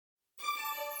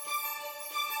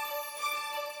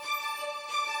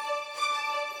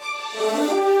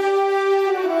Hello,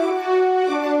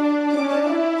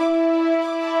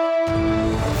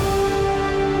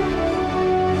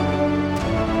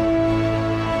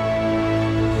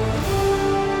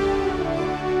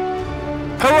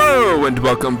 and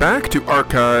welcome back to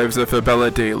Archives of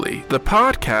Fabella Daily, the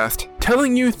podcast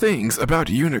telling you things about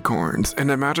unicorns in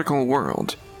a magical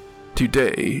world.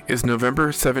 Today is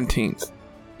November 17th,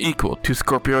 equal to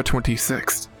Scorpio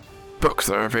 26th. Books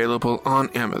are available on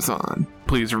Amazon.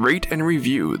 Please rate and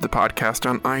review the podcast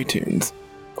on iTunes,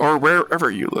 or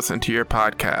wherever you listen to your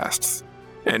podcasts.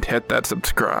 And hit that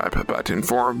subscribe button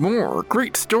for more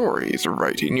great stories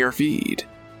right in your feed.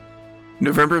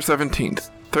 November 17th,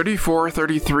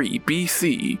 3433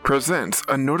 BC presents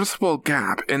a noticeable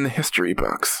gap in the history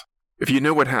books. If you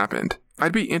know what happened,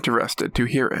 I'd be interested to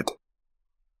hear it.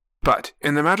 But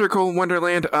in the magical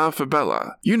wonderland of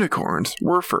Fabella, unicorns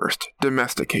were first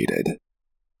domesticated.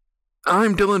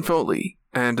 I'm Dylan Foley,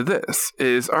 and this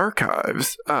is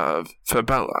Archives of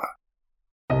Fabella.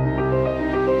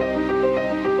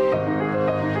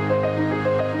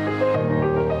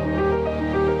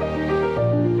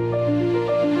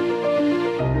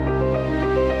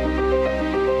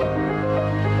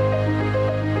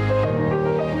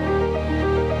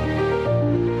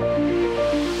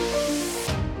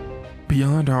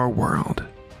 Beyond our world,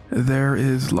 there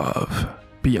is love.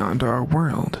 Beyond our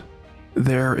world,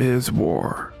 there is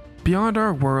war. Beyond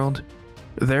our world,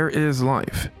 there is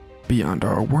life. Beyond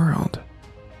our world,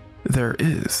 there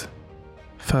is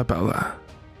Fabella.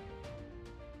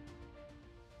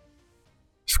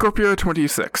 Scorpio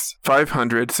 26,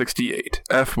 568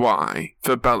 FY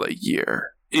Fabella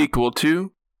year, equal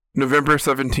to November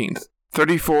 17th,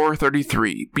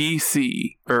 3433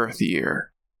 BC Earth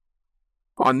year.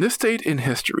 On this date in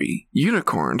history,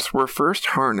 unicorns were first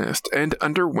harnessed and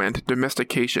underwent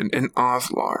domestication in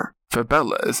Oslar,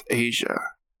 Fabella's Asia.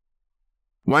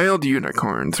 Wild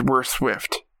unicorns were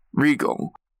swift,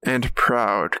 regal, and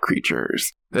proud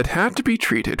creatures that had to be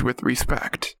treated with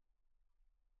respect.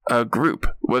 A group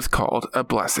was called a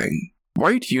blessing.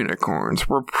 White unicorns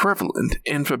were prevalent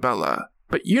in Fabella,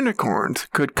 but unicorns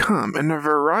could come in a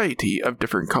variety of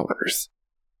different colors.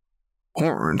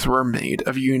 Horns were made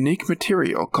of a unique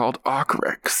material called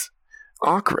ochryx.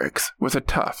 Ochryx was a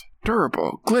tough,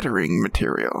 durable, glittering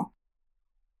material.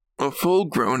 A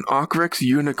full-grown ochryx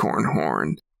unicorn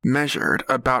horn measured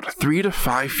about 3 to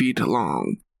 5 feet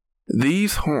long.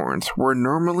 These horns were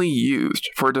normally used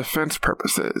for defense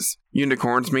purposes.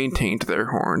 Unicorns maintained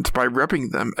their horns by rubbing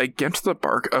them against the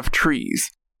bark of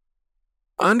trees.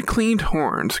 Uncleaned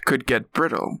horns could get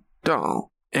brittle,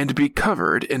 dull, and be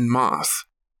covered in moss.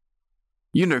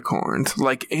 Unicorns,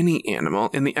 like any animal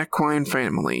in the equine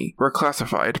family, were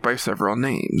classified by several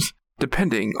names,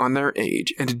 depending on their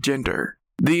age and gender.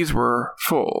 These were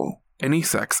foal, any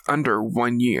sex under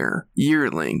 1 year;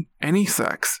 yearling, any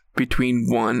sex between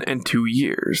 1 and 2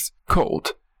 years;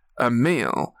 colt, a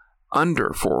male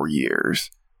under 4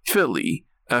 years; filly,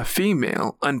 a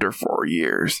female under 4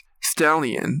 years;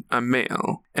 stallion, a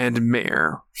male; and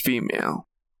mare, female.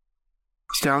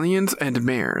 Stallions and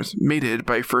mares mated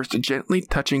by first gently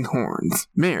touching horns.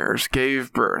 Mares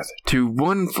gave birth to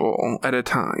 1 foal at a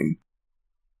time.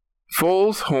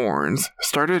 Foals' horns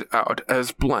started out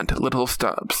as blunt little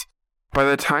stubs. By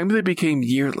the time they became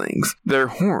yearlings, their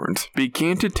horns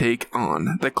began to take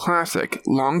on the classic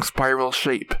long spiral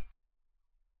shape.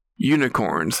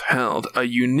 Unicorns held a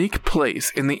unique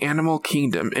place in the animal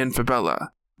kingdom in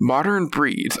Fabella. Modern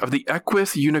breeds of the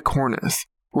Equus unicornis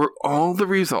were all the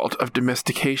result of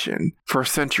domestication. For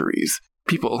centuries,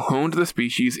 people honed the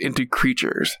species into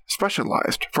creatures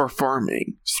specialized for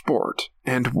farming, sport,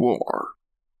 and war.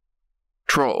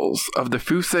 Trolls of the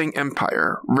Fusang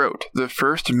Empire wrote the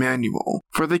first manual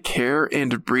for the care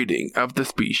and breeding of the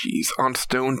species on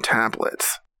stone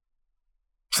tablets.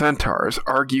 Centaurs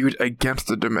argued against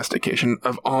the domestication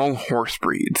of all horse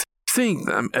breeds, seeing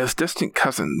them as distant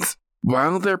cousins.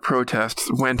 While their protests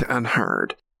went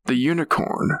unheard, the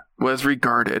unicorn was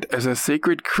regarded as a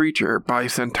sacred creature by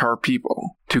Centaur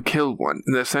people. To kill one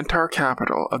in the Centaur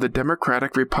capital of the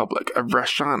Democratic Republic of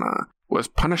Rashana was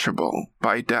punishable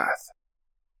by death.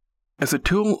 As a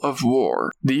tool of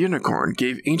war, the unicorn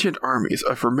gave ancient armies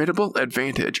a formidable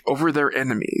advantage over their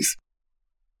enemies.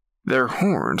 Their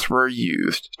horns were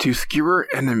used to skewer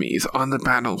enemies on the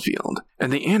battlefield,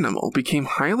 and the animal became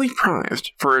highly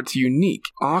prized for its unique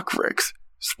ochryx,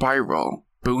 spiral,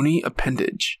 bony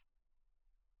appendage.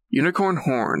 Unicorn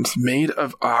horns made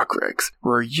of ochryx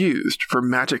were used for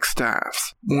magic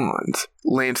staffs, wands,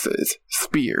 lances,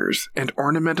 spears, and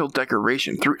ornamental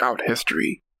decoration throughout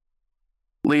history.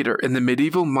 Later in the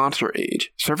medieval monster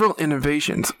age, several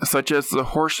innovations such as the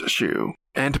horseshoe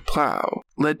and plow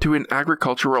led to an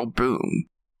agricultural boom.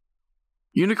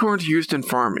 Unicorns used in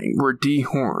farming were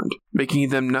dehorned, making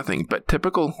them nothing but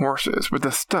typical horses with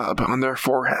a stub on their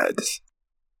foreheads.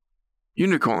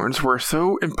 Unicorns were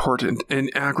so important in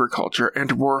agriculture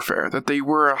and warfare that they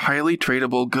were a highly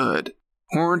tradable good.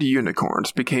 Horned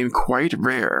unicorns became quite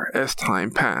rare as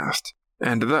time passed,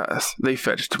 and thus they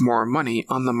fetched more money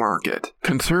on the market.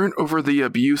 Concern over the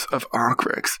abuse of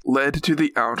ocrix led to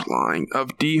the outlawing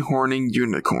of dehorning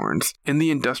unicorns in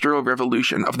the Industrial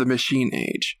Revolution of the Machine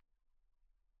Age.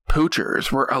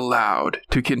 Poachers were allowed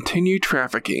to continue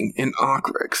trafficking in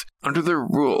ocrix under the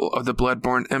rule of the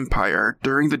Bloodborne Empire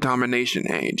during the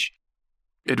Domination Age.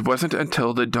 It wasn't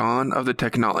until the dawn of the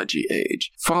Technology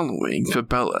Age, following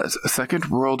Fabella's Second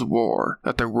World War,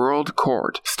 that the World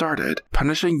Court started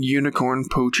punishing unicorn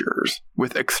poachers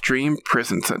with extreme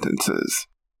prison sentences.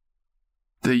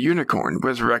 The unicorn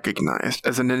was recognized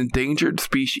as an endangered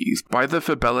species by the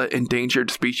Fabella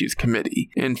Endangered Species Committee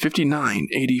in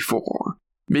 5984,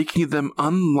 making them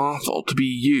unlawful to be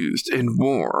used in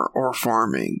war or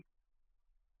farming.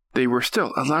 They were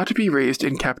still allowed to be raised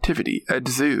in captivity at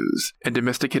zoos, and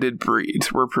domesticated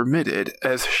breeds were permitted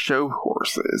as show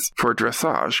horses for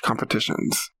dressage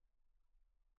competitions.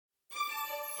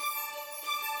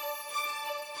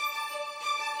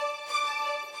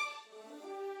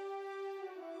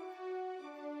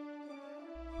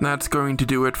 That's going to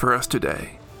do it for us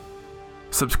today.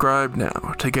 Subscribe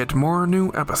now to get more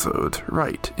new episodes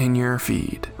right in your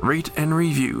feed. Rate and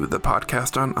review the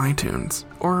podcast on iTunes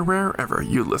or wherever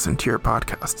you listen to your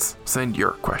podcasts. Send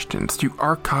your questions to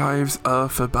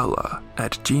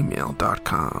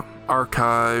archivesoffabella@gmail.com.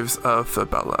 Archives of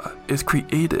Fabella is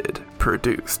created,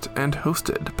 produced, and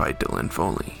hosted by Dylan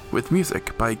Foley, with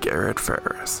music by Garrett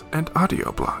Ferris and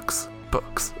audio blocks.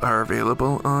 Books are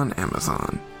available on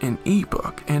Amazon in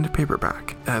ebook and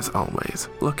paperback. As always,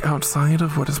 look outside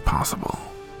of what is possible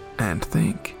and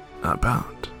think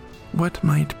about what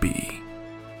might be.